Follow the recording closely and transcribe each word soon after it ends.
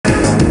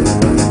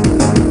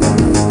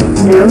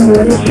No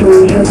more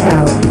destroying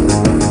hotels.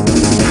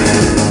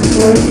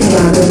 Forced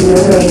job with no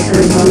breaks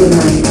on home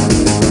life.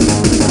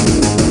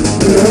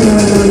 No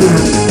more going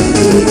out.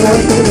 Be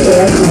forced to stay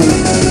at home.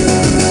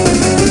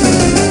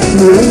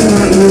 No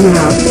more in and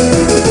out.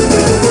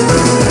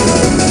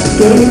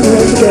 Getting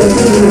forced to go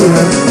to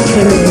anywhere,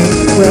 charities,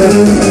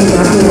 weddings, and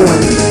lot more.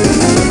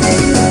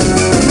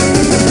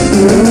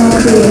 No more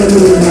creating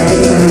new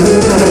medical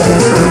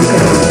projects on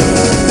God.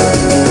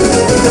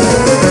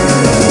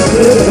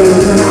 It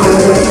ends on all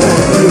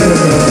websites and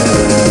videos.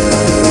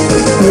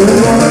 No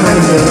more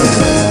holidays.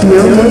 No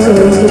more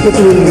going to the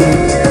theater.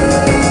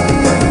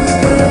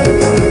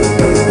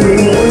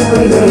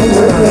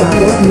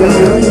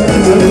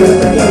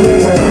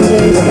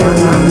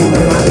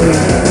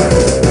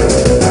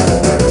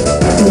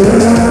 No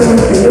more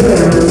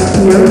underground,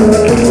 no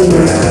more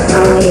casinos,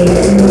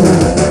 arcades, and more.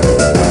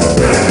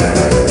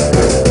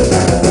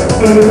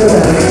 And with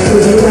us,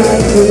 would you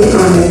like to be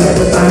honored at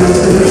the final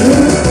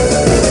solution?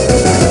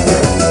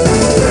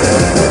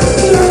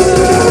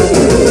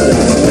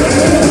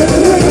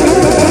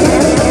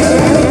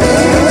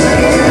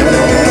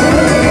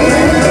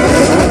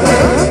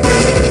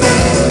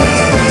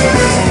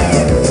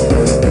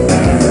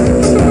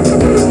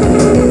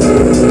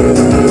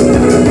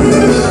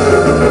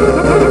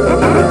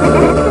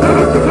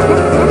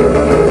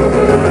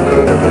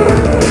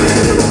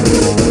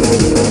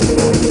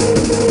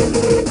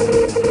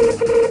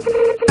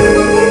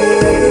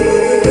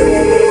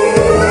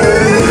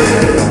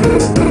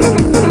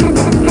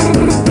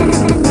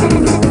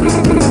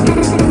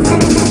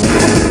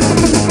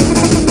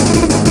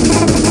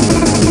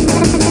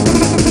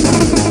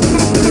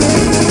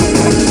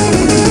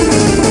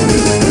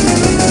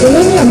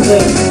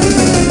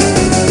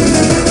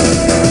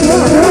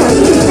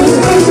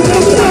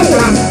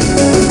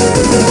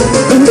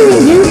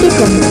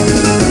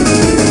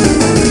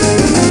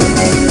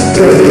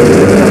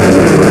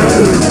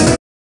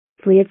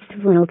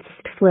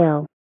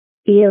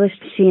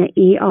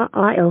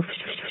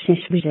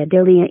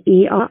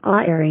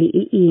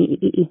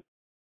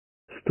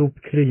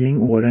 Stop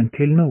kring åren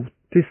till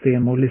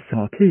notsystem och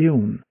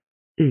lisation.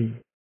 I.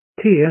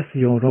 TS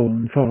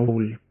Joron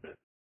Farholt.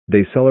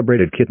 They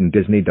celebrated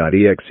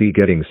KittenDisney.exe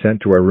getting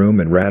sent to our room,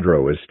 and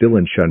Radro is still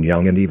in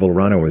Shenyang and Evil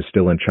Rano is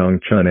still in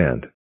Changchun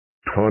and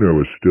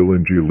Kano is still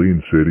in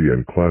Jilin City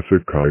and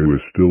Classic Caillou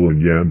is still in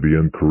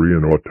Yanbian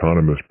Korean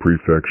Autonomous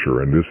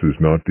Prefecture, and this is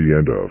not the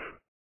end of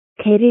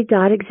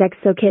KittenDisney.exe.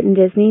 So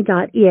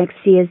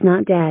KittenDisney.exe is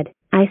not dead.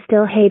 I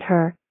still hate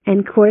her,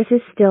 and course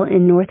is still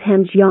in North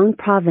Hamgyong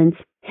Province,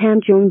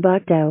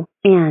 Hamgyongbukdo,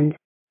 and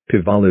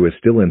Tuvalu is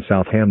still in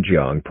South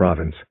Hamgyong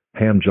Province,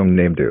 Hamgyong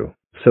Namdo.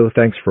 So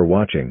thanks for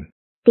watching.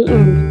 The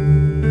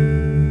end.